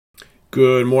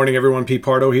Good morning, everyone. Pete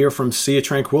Pardo here from Sea of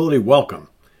Tranquility. Welcome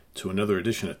to another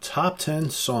edition of Top 10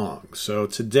 Songs. So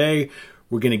today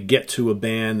we're going to get to a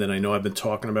band that I know I've been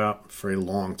talking about for a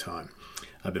long time.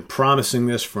 I've been promising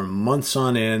this for months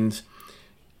on end.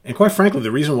 And quite frankly,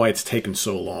 the reason why it's taken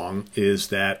so long is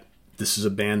that this is a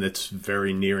band that's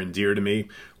very near and dear to me,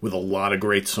 with a lot of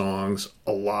great songs,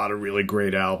 a lot of really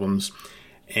great albums.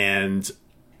 And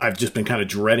I've just been kind of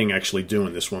dreading actually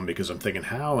doing this one because I'm thinking,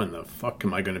 how in the fuck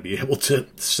am I going to be able to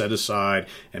set aside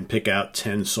and pick out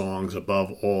 10 songs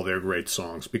above all their great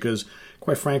songs? Because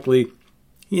quite frankly,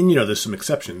 and there's some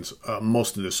exceptions.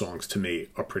 Most of the songs to me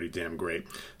are pretty damn great.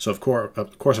 So of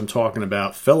course I'm talking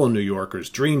about fellow New Yorkers,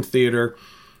 Dream Theater.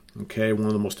 Okay, one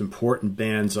of the most important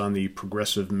bands on the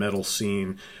progressive metal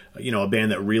scene. A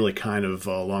band that really kind of,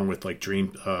 along with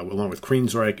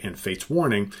Queensryche and Fate's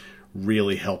Warning,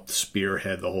 really helped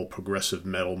spearhead the whole progressive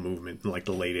metal movement in like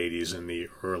the late 80s and the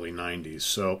early 90s.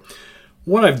 So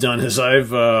what I've done is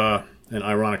and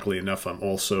ironically enough, I'm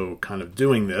also kind of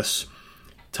doing this,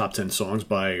 top 10 songs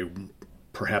by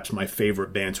perhaps my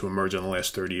favorite band to emerge in the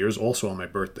last 30 years, also on my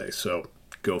birthday. So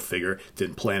go figure.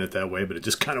 Didn't plan it that way, but it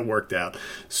just kind of worked out.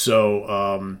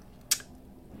 So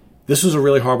this was a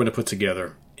really hard one to put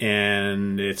together,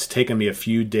 and it's taken me a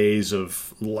few days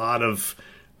of a lot of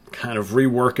kind of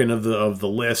reworking of the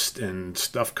list and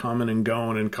stuff coming and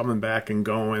going and coming back and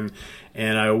going.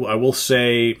 And I will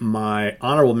say my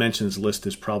honorable mentions list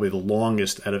is probably the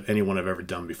longest out of anyone I've ever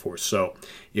done before. So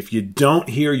if you don't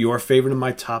hear your favorite in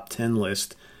my top 10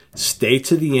 list, stay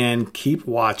to the end, keep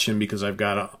watching, because I've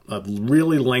got a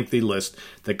really lengthy list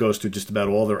that goes through just about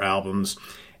all their albums.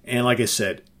 And like I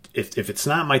said, if it's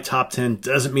not my top 10,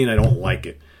 doesn't mean I don't like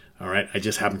it. All right, I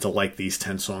just happen to like these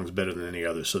 10 songs better than any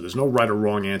other. So there's no right or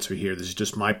wrong answer here. This is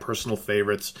just my personal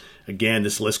favorites. Again,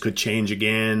 this list could change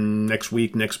again next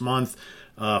week, next month.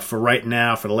 For right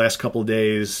now, for the last couple of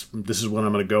days, this is what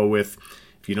I'm going to go with.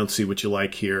 If you don't see what you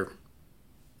like here,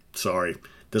 sorry.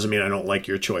 Doesn't mean I don't like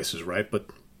your choices, right? But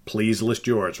please list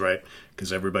yours, right?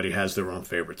 Because everybody has their own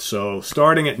favorites. So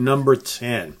starting at number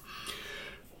 10.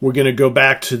 We're going to go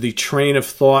back to the Train of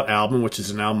Thought album, which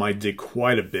is an album I dig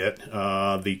quite a bit.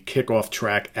 The kickoff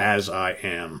track, As I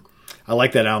Am. I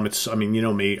like that album. You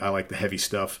know me, I like the heavy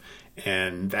stuff.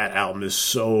 And that album is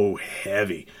so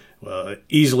heavy.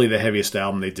 Easily the heaviest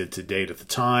album they did to date at the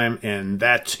time. And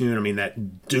that tune, that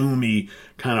doomy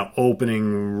kind of opening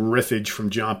riffage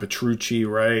from John Petrucci,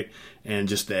 right? And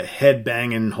just the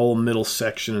head-banging whole middle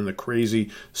section and the crazy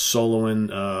soloing,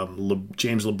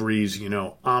 James LaBrie's,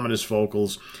 ominous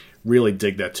vocals. Really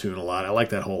dig that tune a lot. I like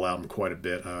that whole album quite a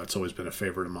bit. It's always been a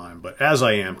favorite of mine. But As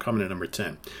I Am, coming in at number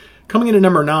 10. Coming in at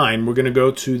number 9, we're going to go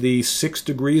to the 6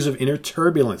 Degrees of Inner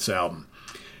Turbulence album.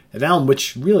 An album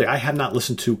which really I have not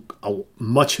listened to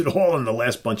much at all in the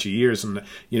last bunch of years. And,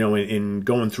 in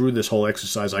going through this whole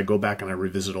exercise, I go back and I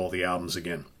revisit all the albums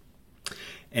again.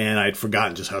 And I'd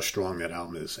forgotten just how strong that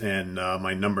album is. And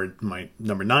my number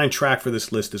 9 track for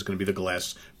this list is going to be The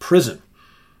Glass Prison.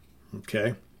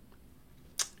 Okay?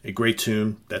 A great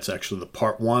tune. That's actually the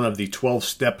part 1 of the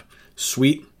 12-step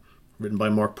suite written by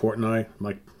Mike Portnoy,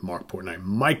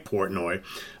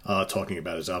 talking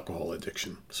about his alcohol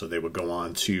addiction. So they would go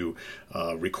on to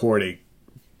record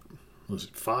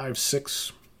 5,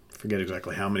 6, forget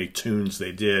exactly how many tunes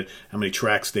they did, how many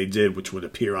tracks they did, which would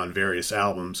appear on various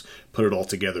albums. Put it all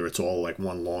together, it's all like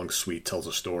one long suite, tells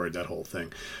a story, that whole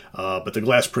thing. But The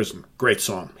Glass Prison, great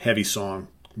song, heavy song,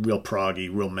 real proggy,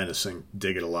 real menacing,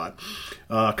 dig it a lot.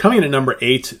 Coming in at number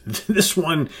 8, this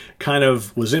one kind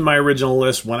of was in my original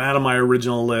list, went out of my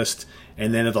original list,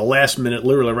 and then at the last minute,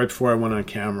 literally right before I went on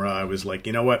camera, I was like,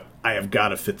 you know what, I have got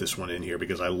to fit this one in here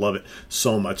because I love it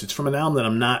so much. It's from an album that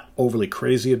I'm not overly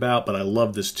crazy about, but I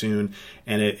love this tune,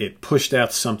 and it pushed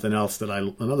out something else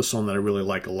another song that I really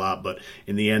like a lot, but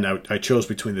in the end, I chose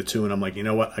between the two, and I'm like, you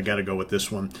know what, I got to go with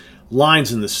this one.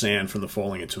 Lines in the Sand from the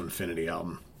Falling Into Infinity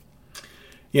album.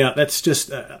 Yeah, that's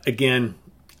just, again,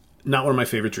 not one of my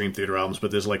favorite Dream Theater albums,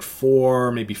 but there's like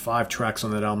 4, maybe 5 tracks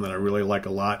on that album that I really like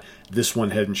a lot. This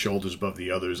one head and shoulders above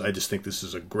the others. I just think this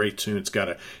is a great tune. It's got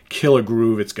a killer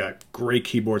groove. It's got great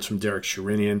keyboards from Derek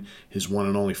Sherinian, his one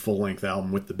and only full-length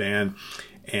album with the band.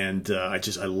 And I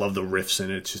love the riffs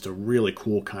in it. It's just a really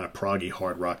cool kind of proggy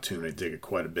hard rock tune. I dig it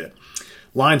quite a bit.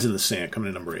 Lines in the Sand, coming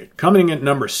in at number 8. Coming in at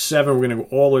number 7, we're going to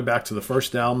go all the way back to the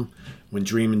first album, When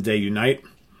Dream and Day Unite,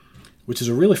 which is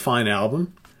a really fine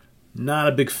album. Not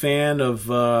a big fan of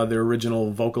their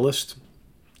original vocalist,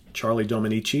 Charlie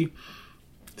Dominici.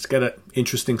 It's got an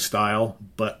interesting style,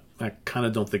 but I kind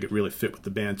of don't think it really fit with the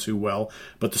band too well.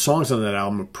 But the songs on that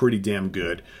album are pretty damn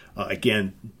good.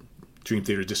 Again, Dream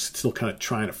Theater just still kind of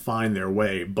trying to find their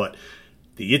way, but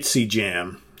the Itsy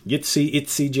Jam.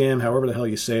 Itsy Jam, however the hell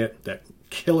you say it. That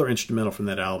killer instrumental from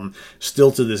that album.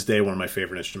 Still to this day, one of my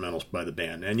favorite instrumentals by the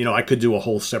band. And, I could do a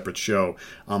whole separate show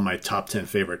on my top 10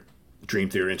 favorite Dream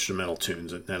Theater instrumental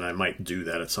tunes, and I might do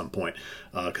that at some point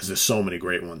because there's so many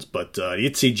great ones. But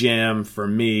Itsy Jam, for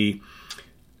me,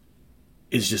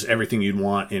 is just everything you'd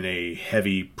want in a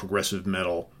heavy progressive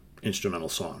metal instrumental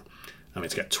song. I mean,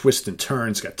 it's got twists and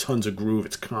turns, it's got tons of groove,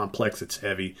 it's complex, it's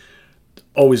heavy.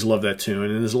 Always love that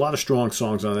tune, and there's a lot of strong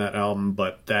songs on that album,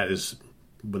 but that is,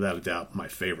 without a doubt, my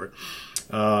favorite.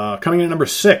 Coming in at number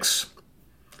 6,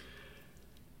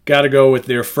 got to go with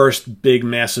their first big,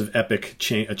 massive, epic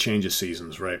A Change of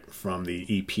Seasons, right, from the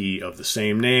EP of the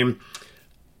same name.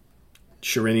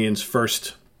 Sherinian's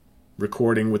first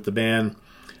recording with the band.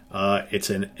 It's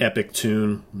an epic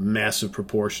tune, massive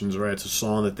proportions, right? It's a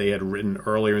song that they had written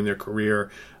earlier in their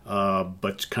career,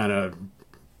 but kind of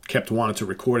kept wanting to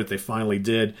record it. They finally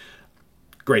did.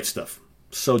 Great stuff.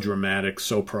 So dramatic,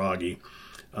 so proggy.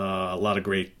 A lot of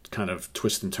great kind of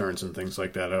twists and turns and things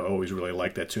like that. I always really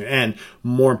like that tune. And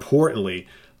more importantly,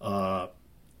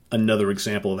 another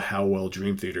example of how well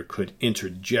Dream Theater could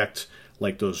interject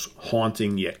like those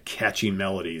haunting yet catchy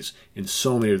melodies in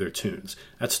so many of their tunes.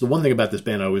 That's the one thing about this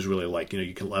band I always really like.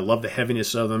 I love the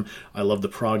heaviness of them. I love the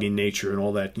proggy nature and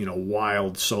all that,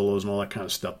 wild solos and all that kind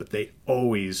of stuff. But they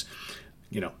always,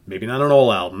 maybe not on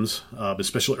all albums, but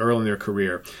especially early in their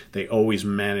career, they always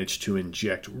manage to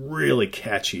inject really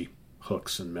catchy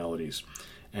hooks and melodies.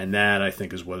 And that, I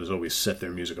think, is what has always set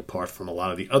their music apart from a lot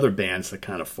of the other bands that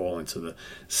kind of fall into the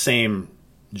same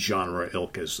genre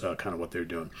ilk as kind of what they're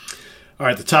doing. All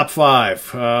right, the top 5.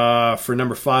 For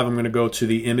number 5, I'm going to go to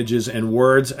the Images and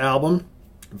Words album.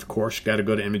 Of course, got to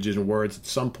go to Images and Words at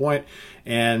some point.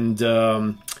 And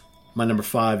my number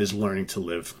 5 is Learning to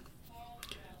Live.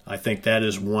 I think that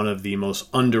is one of the most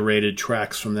underrated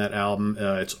tracks from that album.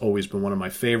 It's always been one of my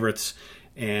favorites.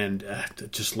 And I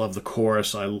just love the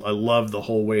chorus. I love the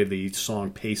whole way the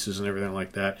song paces and everything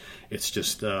like that. It's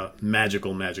just a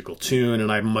magical, magical tune,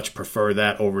 and I much prefer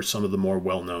that over some of the more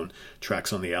well-known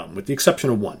tracks on the album, with the exception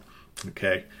of one.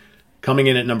 Okay, coming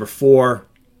in at number 4,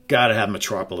 gotta have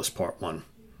Metropolis Part 1.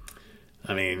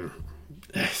 I mean,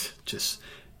 just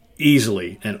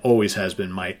easily and always has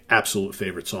been my absolute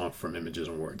favorite song from Images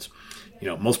and Words.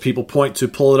 Most people point to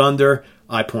Pull It Under.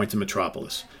 I point to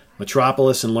Metropolis.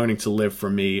 Metropolis and Learning to Live, for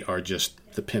me, are just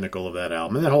the pinnacle of that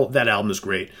album. And that album is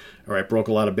great. All right, broke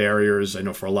a lot of barriers. I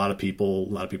know for a lot of people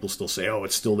still say, oh,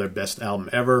 it's still their best album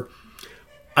ever.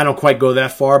 I don't quite go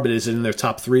that far, but is it in their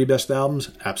top 3 best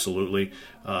albums? Absolutely.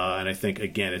 And I think,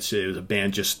 again, it was a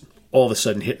band just all of a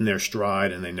sudden hitting their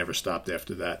stride, and they never stopped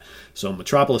after that. So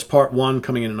Metropolis Part 1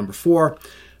 coming in at number 4.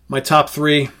 My top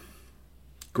 3,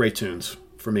 great tunes,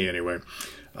 for me anyway.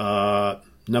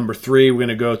 Number 3, we're going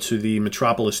to go to the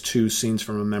Metropolis 2 Scenes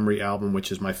from a Memory album,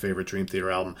 which is my favorite Dream Theater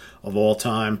album of all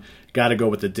time. Got to go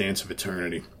with the Dance of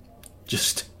Eternity.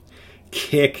 Just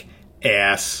kick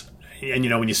ass. And,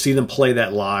 when you see them play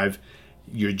that live,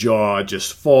 your jaw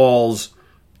just falls,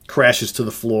 crashes to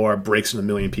the floor, breaks in a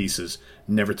million pieces,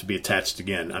 never to be attached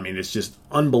again. I mean, it's just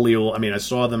unbelievable. I mean, I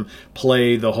saw them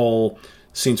play the whole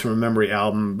Scenes from a Memory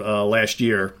album last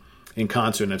year in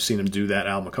concert, and I've seen them do that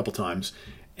album a couple times.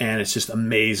 And it's just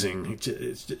amazing.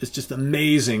 It's just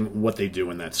amazing what they do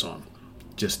in that song.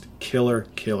 Just killer,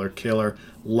 killer, killer.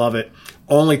 Love it.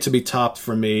 Only to be topped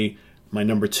for me, my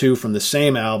number 2 from the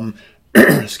same album,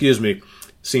 excuse me,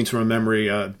 Scenes from a Memory,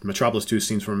 Metropolis 2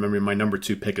 Scenes from a Memory. My number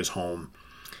 2 pick is Home.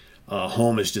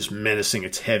 Home is just menacing.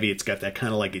 It's heavy. It's got that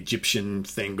kind of like Egyptian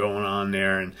thing going on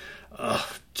there. And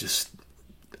just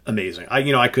amazing.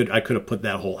 I could have put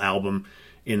that whole album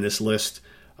in this list.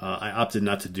 I opted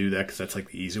not to do that because that's like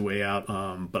the easy way out.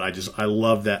 But I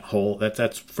love that whole,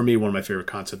 that's for me one of my favorite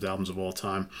concept albums of all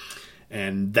time.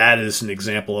 And that is an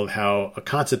example of how a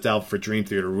concept album for Dream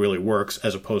Theater really works,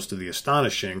 as opposed to The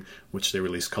Astonishing, which they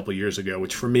released a couple years ago,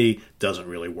 which for me doesn't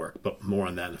really work. But more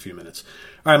on that in a few minutes.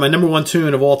 All right, my number 1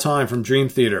 tune of all time from Dream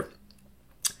Theater.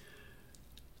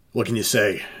 What can you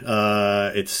say?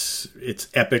 It's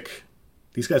epic.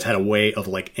 These guys had a way of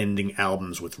like ending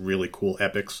albums with really cool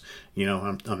epics.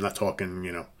 I'm not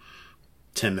talking,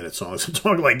 10-minute songs. I'm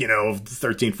talking like,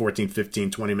 13, 14,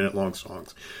 15, 20-minute long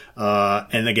songs.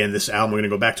 And again, this album, we're going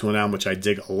to go back to an album which I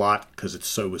dig a lot because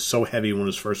it was so heavy when it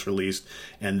was first released.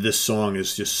 And this song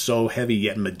is just so heavy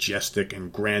yet majestic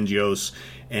and grandiose.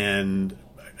 And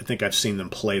I think I've seen them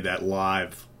play that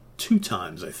live 2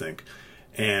 times, I think.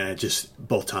 And just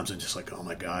both times I'm just like, oh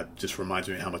my God, just reminds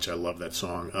me how much I love that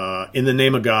song. In the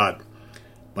Name of God,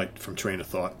 from Train of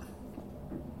Thought.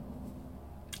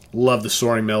 Love the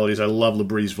soaring melodies. I love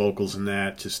LaBrie's vocals in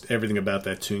that. Just everything about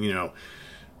that tune,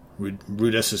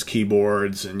 Rudess's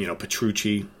keyboards, and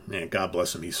Petrucci. Man, God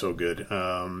bless him, he's so good.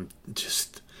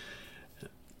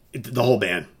 The whole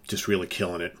band just really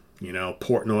killing it.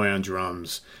 Portnoy on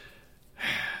drums,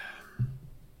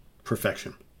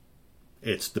 perfection.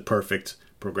 It's the perfect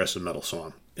progressive metal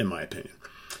song, in my opinion.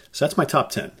 So that's my top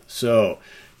 10. So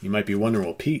you might be wondering,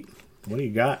 well, Pete, what do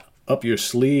you got up your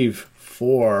sleeve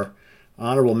for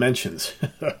honorable mentions?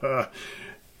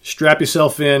 Strap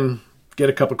yourself in, get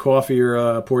a cup of coffee,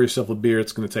 or pour yourself a beer.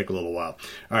 It's going to take a little while.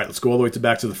 All right, let's go all the way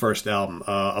back to the first album,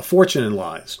 A Fortune in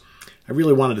Lies. I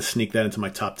really wanted to sneak that into my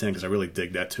top 10 because I really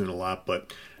dig that tune a lot,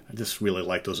 but I just really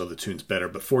like those other tunes better.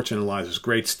 But Fortune in Lies is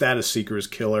great. Status Seeker is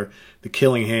killer. The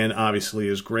Killing Hand, obviously,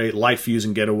 is great. Light Fuse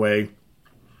and Getaway.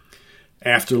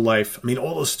 Afterlife. I mean,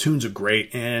 all those tunes are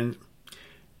great. And,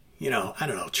 I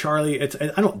don't know, Charlie, I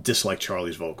don't dislike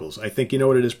Charlie's vocals. I think,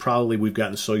 what it is, probably we've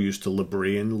gotten so used to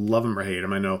Labrie, and love him or hate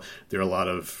him. I know there are a lot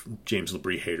of James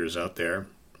Labrie haters out there.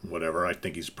 Whatever. I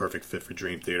think he's a perfect fit for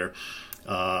Dream Theater.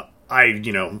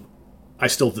 I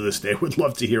still to this day would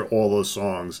love to hear all those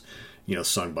songs,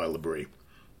 sung by Labrie.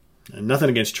 And nothing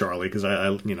against Charlie, because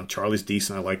I Charlie's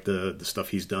decent. I like the stuff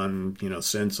he's done,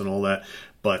 since and all that.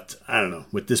 But I don't know,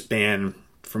 with this band,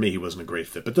 for me, he wasn't a great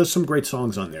fit. But there's some great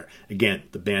songs on there. Again,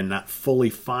 the band not fully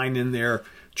finding their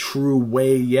true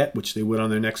way yet, which they would on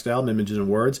their next album, Images and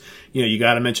Words. You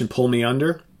got to mention Pull Me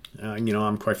Under.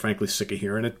 I'm quite frankly sick of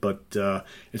hearing it, but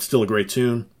it's still a great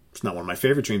tune. It's not one of my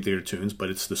favorite Dream Theater tunes, but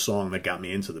it's the song that got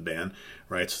me into the band,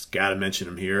 right? So got to mention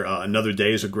him here. Another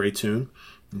Day is a great tune.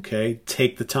 Okay,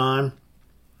 Take the Time.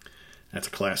 That's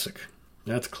a classic.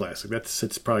 That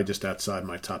sits probably just outside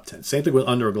my top 10. Same thing with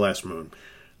Under a Glass Moon.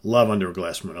 Love Under a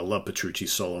Glass Moon. I love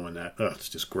Petrucci's solo in that. It's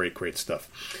just great, great stuff.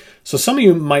 So some of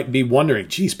you might be wondering,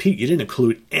 geez, Pete, you didn't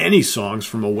include any songs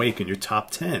from Awake in your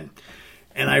top 10.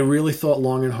 And I really thought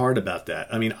long and hard about that.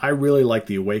 I mean, I really like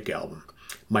the Awake album.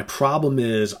 My problem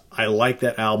is I like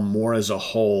that album more as a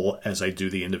whole as I do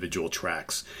the individual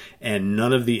tracks. And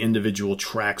none of the individual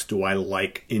tracks do I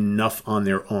like enough on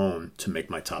their own to make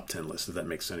my top 10 list, if that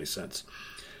makes any sense.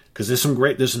 Because there's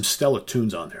some stellar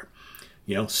tunes on there.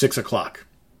 6 O'Clock,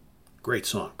 great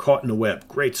song. Caught in the Web,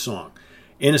 great song.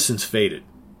 Innocence Faded.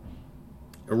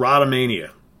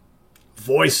 Erotomania.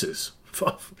 Voices.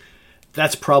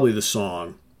 That's probably the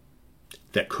song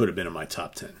that could have been in my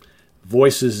top 10.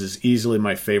 Voices is easily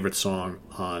my favorite song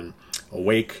on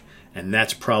Awake, and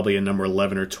that's probably a number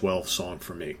 11 or 12 song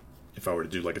for me, if I were to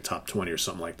do like a top 20 or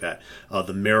something like that.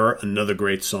 The Mirror, another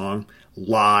great song.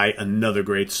 Lie, another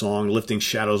great song. Lifting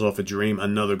Shadows Off a Dream,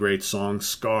 another great song.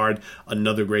 Scarred,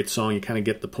 another great song. You kind of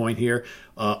get the point here.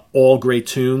 All great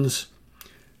tunes.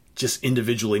 Just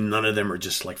individually, none of them are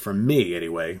just, like, for me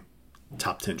anyway,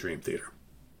 top 10 Dream Theater.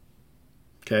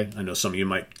 Okay? I know some of you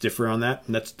might differ on that,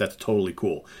 and that's totally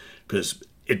cool. Because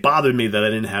it bothered me that I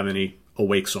didn't have any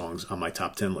Awake songs on my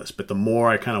top 10 list. But the more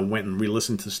I kind of went and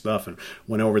re-listened to stuff and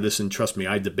went over this, and trust me,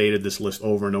 I debated this list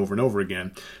over and over and over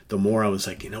again, the more I was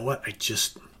like, you know what,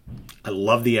 I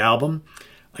love the album.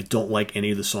 I don't like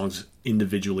any of the songs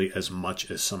individually as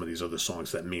much as some of these other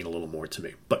songs that mean a little more to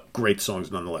me. But great songs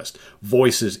nonetheless.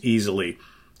 Voices easily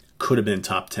could have been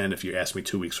top 10. If you asked me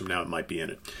 2 weeks from now, it might be in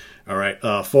it. All right,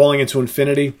 Falling Into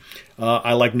Infinity.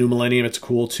 I like New Millennium. It's a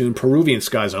cool tune. Peruvian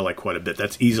Skies I like quite a bit.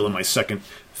 That's easily my second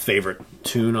favorite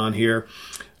tune on here.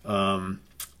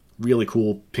 Really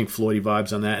cool Pink Floyd-y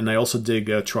vibes on that. And I also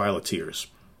dig Trial of Tears.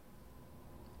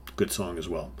 Good song as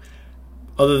well.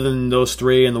 Other than those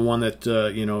three and the one that,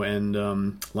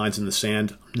 Lines in the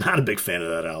Sand, I'm not a big fan of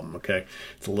that album, okay?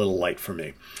 It's a little light for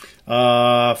me.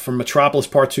 From Metropolis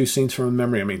Part 2, Scenes from a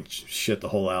Memory. I mean, shit, the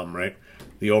whole album, right?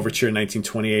 The Overture,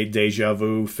 1928, Deja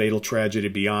Vu, Fatal Tragedy,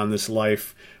 Beyond This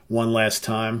Life, One Last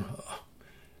Time.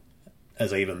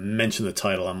 As I even mention the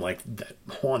title, I'm like, that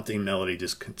haunting melody,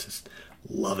 just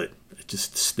love it. It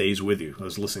just stays with you. I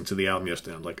was listening to the album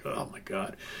yesterday, I'm like, oh my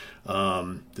God.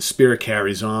 The Spirit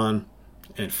Carries On,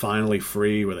 and Finally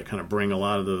Free, where they kind of bring a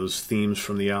lot of those themes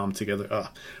from the album together.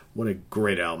 What a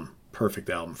great album. Perfect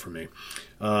album for me.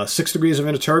 6 Degrees of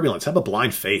Inner Turbulence. How about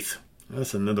Blind Faith?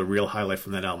 That's another real highlight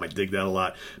from that album. I dig that a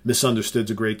lot.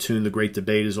 Misunderstood's a great tune. The Great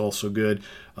Debate is also good.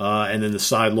 And then the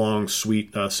sidelong,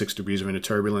 sweet 6 Degrees of Inner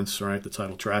Turbulence, right? The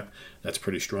title track. That's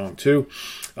pretty strong, too.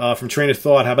 From Train of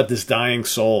Thought, how about This Dying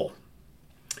Soul?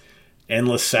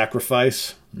 Endless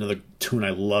Sacrifice. Another tune I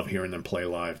love hearing them play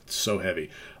live. It's so heavy.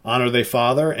 Honor Thy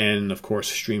Father, and, of course,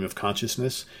 Stream of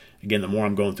Consciousness. Again, the more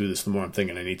I'm going through this, the more I'm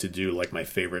thinking I need to do, like, my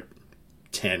favorite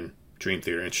 10 Dream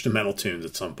Theater instrumental tunes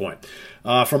at some point.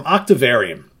 From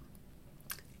Octavarium.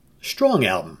 Strong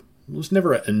album. I was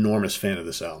never an enormous fan of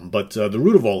this album, but The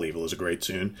Root of All Evil is a great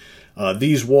tune.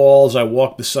 These Walls, I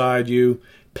Walk Beside You,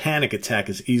 Panic Attack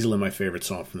is easily my favorite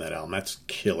song from that album. That's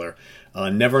killer.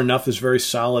 Never Enough is very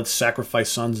solid. Sacrifice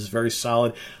Sons is very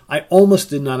solid. I almost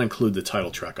did not include the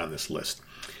title track on this list.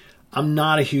 I'm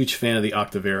not a huge fan of the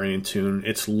Octavarian tune.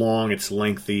 It's long, it's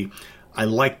lengthy. I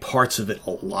like parts of it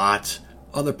a lot.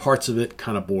 Other parts of it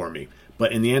kind of bore me.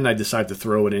 But in the end, I decided to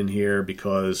throw it in here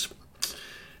because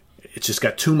it's just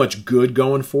got too much good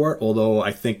going for it. Although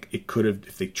I think it could have,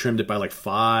 if they trimmed it by like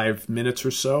 5 minutes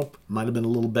or so, might have been a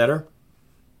little better.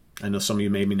 I know some of you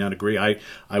may not agree. I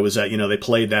was at, they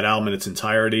played that album in its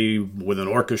entirety with an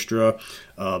orchestra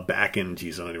back in, I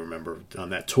don't even remember,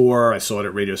 on that tour. I saw it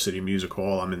at Radio City Music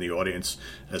Hall. I'm in the audience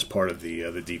as part of the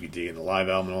DVD and the live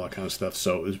album and all that kind of stuff.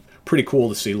 So it was pretty cool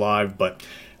to see live, but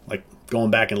like going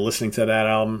back and listening to that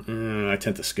album, I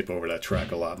tend to skip over that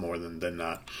track a lot more than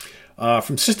not.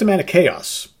 From Systematic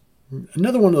Chaos,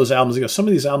 another one of those albums, some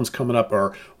of these albums coming up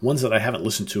are ones that I haven't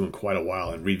listened to in quite a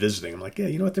while and revisiting. I'm like, yeah,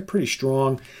 you know what, they're pretty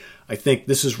strong. I think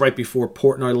this is right before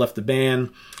Portnoy left the band.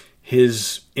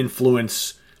 His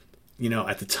influence,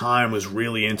 at the time was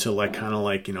really into a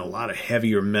lot of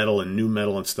heavier metal and new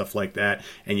metal and stuff like that.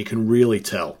 And you can really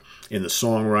tell in the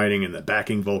songwriting and the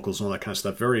backing vocals and all that kind of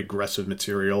stuff. Very aggressive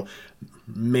material.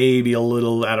 Maybe a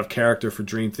little out of character for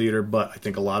Dream Theater, but I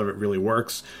think a lot of it really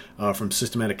works. From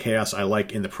Systematic Chaos, I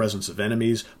like In the Presence of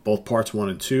Enemies, both parts 1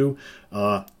 and 2.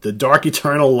 The Dark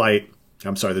Eternal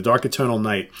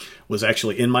Night was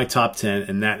actually in my top 10,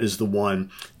 and that is the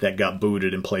one that got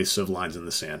booted in place of Lines in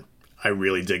the Sand. I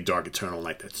really dig Dark Eternal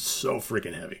Night. That's so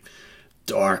freaking heavy.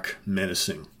 Dark,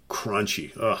 menacing,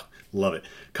 crunchy. Ugh, love it.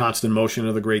 Constant Motion,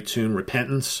 another great tune.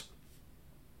 Repentance,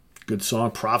 good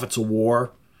song. Prophets of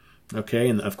War. Okay,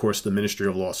 and of course, The Ministry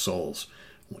of Lost Souls.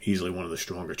 Easily one of the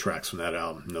stronger tracks from that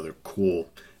album. Another cool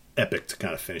epic to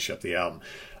kind of finish up the album.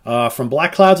 From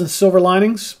Black Clouds and Silver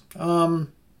Linings, another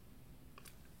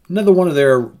one of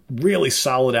their really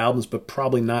solid albums, but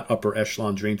probably not upper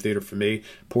echelon Dream Theater for me.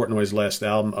 Portnoy's last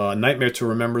album. Nightmare to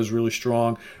Remember is really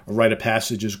strong. A Rite of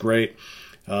Passage is great.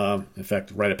 In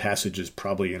fact, Rite of Passage is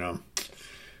probably,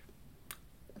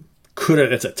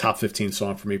 it's a top 15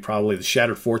 song for me, probably. The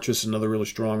Shattered Fortress is another really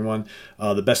strong one.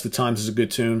 The Best of Times is a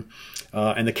good tune.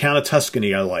 And The Count of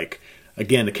Tuscany I like.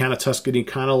 Again, The Count of Tuscany,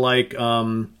 kind of like,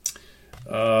 what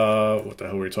the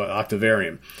hell were we talking?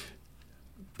 Octavarium.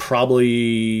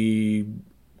 Probably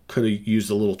could have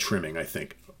used a little trimming, I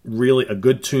think. Really a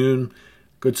good tune,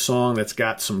 good song that's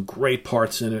got some great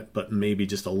parts in it, but maybe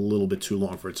just a little bit too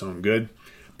long for its own good.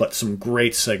 But some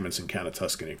great segments in Count of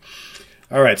Tuscany.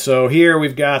 All right, so here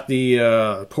we've got the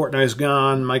Portnoy's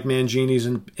gone. Mike Mangini's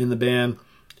in the band.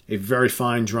 A very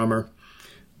fine drummer.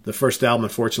 The first album,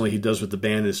 unfortunately, he does with the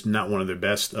band is not one of their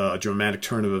best. A Dramatic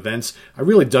Turn of Events. I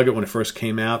really dug it when it first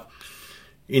came out.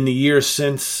 In the years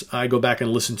since, I go back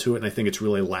and listen to it, and I think it's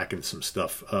really lacking some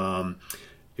stuff.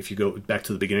 If you go back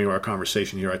to the beginning of our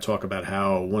conversation here, I talk about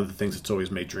how one of the things that's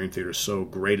always made Dream Theater so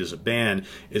great as a band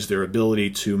is their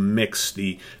ability to mix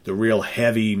the real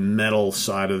heavy metal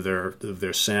side of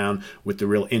their sound with the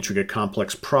real intricate,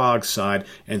 complex prog side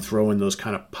and throw in those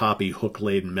kind of poppy,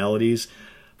 hook-laden melodies.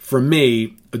 For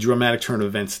me, A Dramatic Turn of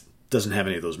Events doesn't have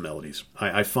any of those melodies.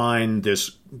 I find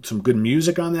there's some good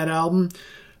music on that album,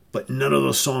 but none of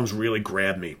those songs really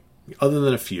grab me, other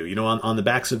than a few. On the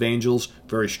Backs of Angels,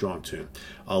 very strong tune.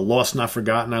 Lost Not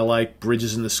Forgotten I like.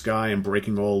 Bridges in the Sky and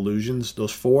Breaking All Illusions.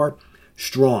 Those 4,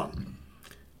 strong.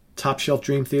 Top Shelf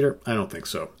Dream Theater? I don't think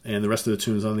so. And the rest of the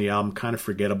tunes on the album, kind of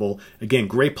forgettable. Again,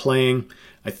 great playing.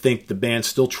 I think the band's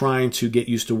still trying to get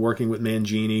used to working with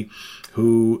Mangini,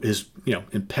 who is,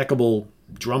 impeccable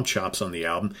drum chops on the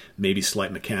album, maybe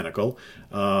slight mechanical.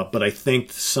 But I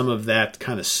think some of that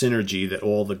kind of synergy that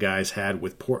all the guys had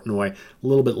with Portnoy, a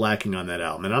little bit lacking on that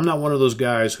album. And I'm not one of those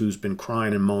guys who's been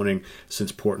crying and moaning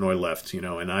since Portnoy left,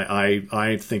 and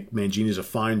I think Mangini's a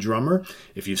fine drummer.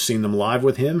 If you've seen them live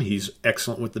with him, he's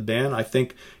excellent with the band. I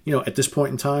think, at this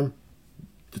point in time,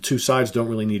 the two sides don't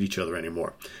really need each other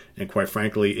anymore. And quite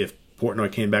frankly, if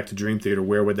Portnoy came back to Dream Theater,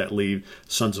 where would that leave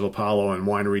Sons of Apollo and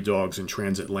Winery Dogs and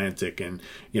Transatlantic and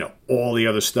all the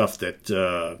other stuff that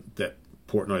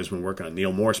Portnoy's been working on?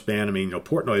 Neil Morse Band.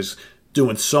 Portnoy's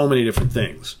doing so many different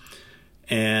things,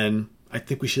 and I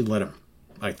think we should let him.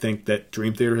 I think that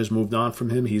Dream Theater has moved on from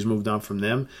him. He's moved on from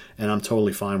them, and I'm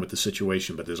totally fine with the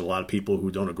situation. But there's a lot of people who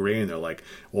don't agree, and they're like,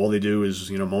 all they do is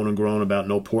moan and groan about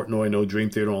no Portnoy, no Dream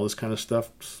Theater, all this kind of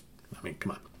stuff.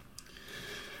 Come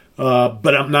on.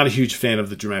 But I'm not a huge fan of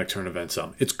the Dramatic Turn Events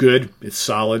album. It's good. It's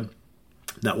solid.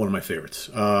 Not one of my favorites.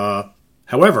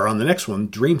 However, on the next one,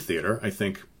 Dream Theater, I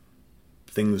think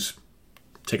things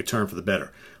take a turn for the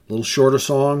better. A little shorter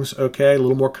songs, okay, a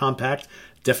little more compact.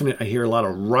 Definitely, I hear a lot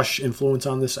of Rush influence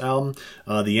on this album.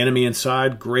 The Enemy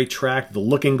Inside, great track. The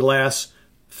Looking Glass,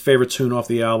 favorite tune off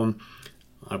the album.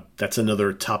 That's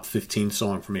another top 15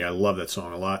 song for me. I love that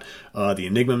song a lot. The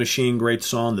Enigma Machine, great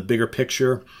song. The Bigger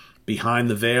Picture, Behind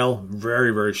the Veil,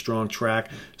 very, very strong track.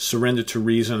 Surrender to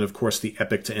Reason, of course, the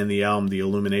epic to end the album, The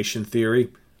Illumination Theory,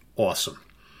 awesome.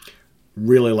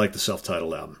 Really like the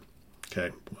self-titled album.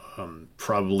 Okay,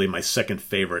 probably my second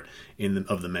favorite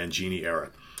of the Mangini era.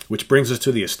 Which brings us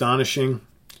to The Astonishing.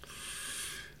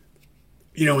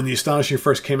 You know, when The Astonishing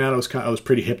first came out, I was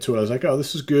pretty hip to it. I was like, oh,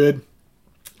 this is good.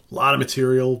 A lot of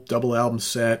material, double album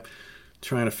set,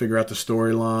 trying to figure out the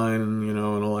storyline, and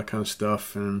all that kind of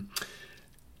stuff. And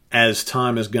as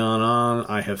time has gone on,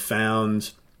 I have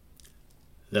found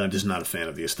that I'm just not a fan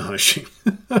of The Astonishing.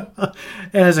 It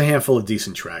has a handful of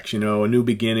decent tracks. A New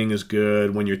Beginning is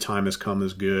good. When Your Time Has Come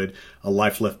is good. A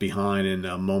Life Left Behind and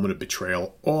A Moment of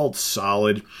Betrayal, all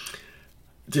solid.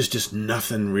 There's just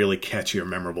nothing really catchy or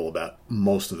memorable about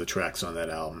most of the tracks on that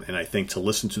album. And I think to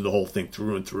listen to the whole thing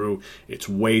through and through, it's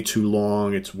way too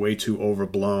long, it's way too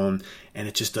overblown, and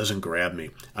it just doesn't grab me.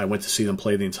 I went to see them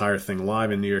play the entire thing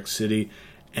live in New York City,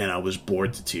 and I was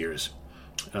bored to tears.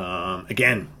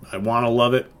 Again, I want to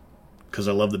love it because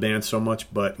I love the band so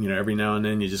much, but every now and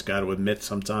then you just got to admit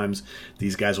sometimes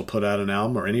these guys will put out an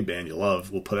album, or any band you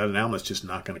love will put out an album that's just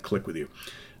not going to click with you.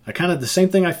 The same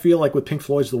thing I feel like with Pink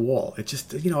Floyd's The Wall. It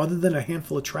just, other than a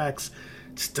handful of tracks,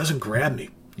 it just doesn't grab me,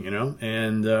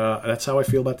 and that's how I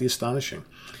feel about The Astonishing.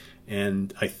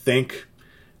 And I think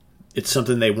it's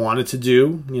something they wanted to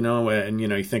do, and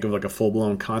you think of like a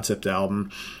full-blown concept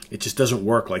album, it just doesn't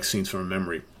work like Scenes from a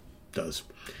Memory does.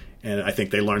 And I think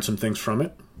they learned some things from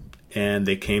it, and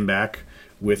they came back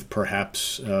with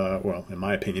perhaps, in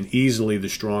my opinion, easily the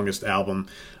strongest album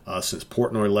since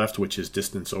Portnoy left, which is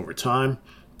Distance Over Time,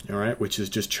 all right, which is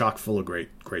just chock full of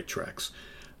great tracks.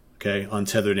 Okay,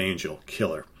 Untethered Angel,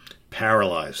 killer.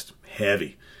 Paralyzed,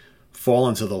 heavy. Fall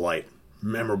Into the Light,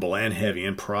 memorable and heavy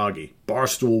and proggy.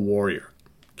 Barstool Warrior,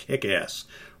 kick-ass.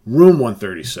 Room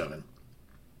 137.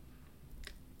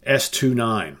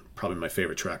 S29, probably my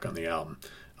favorite track on the album.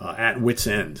 At Wit's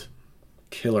End,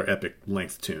 killer epic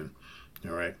length tune.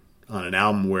 All right, on an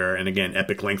album where, and again,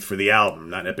 epic length for the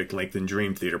album, not epic length in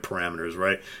Dream Theater parameters,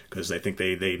 right? Because I think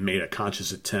they made a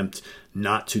conscious attempt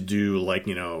not to do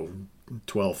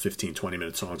 12, 15,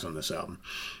 20-minute songs on this album,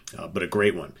 but a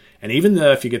great one. And even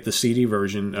if you get the CD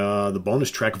version, the bonus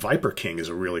track Viper King is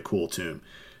a really cool tune.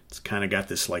 It's kind of got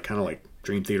this kind of like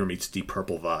Dream Theater meets Deep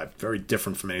Purple vibe. Very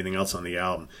different from anything else on the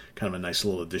album. Kind of a nice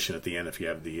little addition at the end if you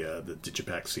have the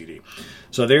Digipack CD.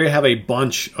 So there you have a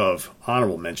bunch of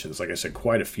honorable mentions. Like I said,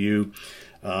 quite a few.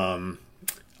 I'll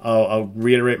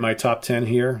reiterate my top 10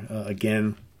 here.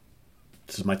 Again,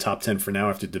 this is my top 10 for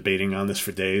now after debating on this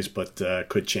for days, but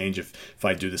could change if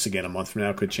I do this again a month from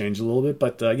now. Could change a little bit.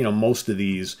 But, most of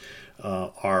these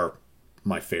are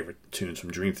my favorite tunes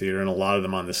from Dream Theater, and a lot of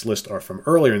them on this list are from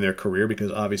earlier in their career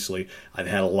because obviously I've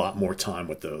had a lot more time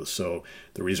with those. So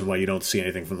the reason why you don't see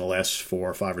anything from the last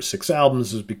 4 or 5 or 6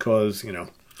 albums is because, the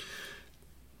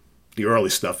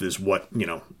early stuff is what,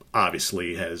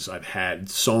 obviously I've had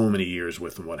so many years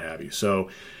with and what have you. So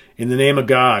In the Name of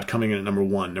God, coming in at number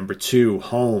 1. Number 2,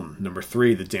 Home. Number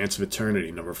 3, The Dance of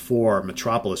Eternity. Number 4,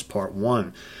 Metropolis Part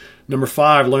 1. Number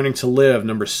 5, Learning to Live.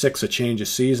 Number 6, A Change of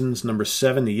Seasons. Number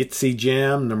 7, The Yitzy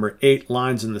Jam. Number 8,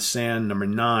 Lines in the Sand. Number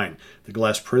 9, The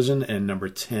Glass Prison. And number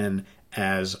 10,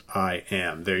 As I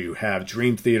Am. There you have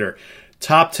Dream Theater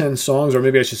top 10 songs, or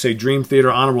maybe I should say Dream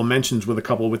Theater honorable mentions with a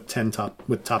couple with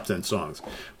top 10 songs,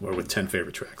 or with 10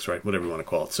 favorite tracks, right? Whatever you want to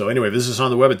call it. So anyway, visit us on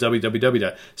the web at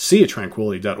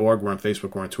www.seatranquility.org. We're on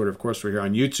Facebook, we're on Twitter, of course, we're here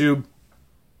on YouTube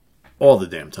all the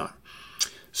damn time.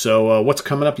 So what's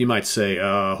coming up, you might say?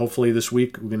 Hopefully this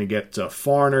week we're going to get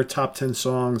Foreigner top 10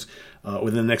 songs.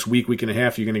 Within the next week and a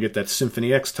half, you're going to get that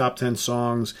Symphony X top 10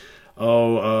 songs.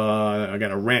 I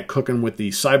got a rant cooking with the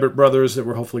Seibert brothers that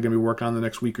we're hopefully going to be working on the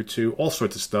next week or two. All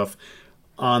sorts of stuff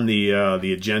on the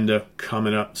agenda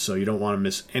coming up, so you don't want to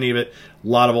miss any of it. A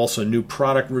lot of also new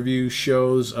product review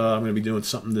shows. I'm going to be doing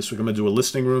something this week. I'm going to do a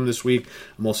listing room this week.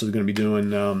 I'm also going to be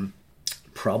doing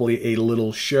probably a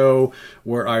little show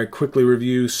where I quickly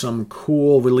review some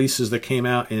cool releases that came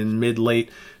out in mid-late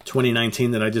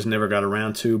 2019 that I just never got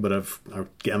around to, but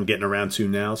I'm getting around to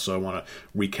now, so I want to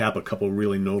recap a couple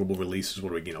really notable releases. What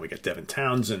do we got Devin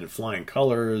Townsend and Flying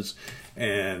Colors,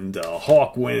 and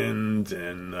Hawkwind,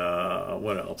 and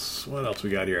what else we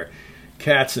got here?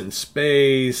 Cats in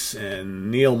Space, and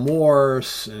Neil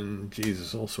Morse, and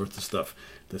Jesus, all sorts of stuff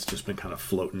that's just been kind of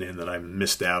floating in that I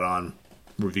missed out on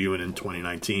reviewing in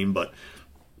 2019, but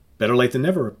better late than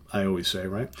never, I always say,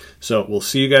 right? So we'll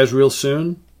see you guys real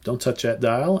soon. Don't touch that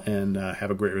dial, and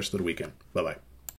have a great rest of the weekend. Bye-bye.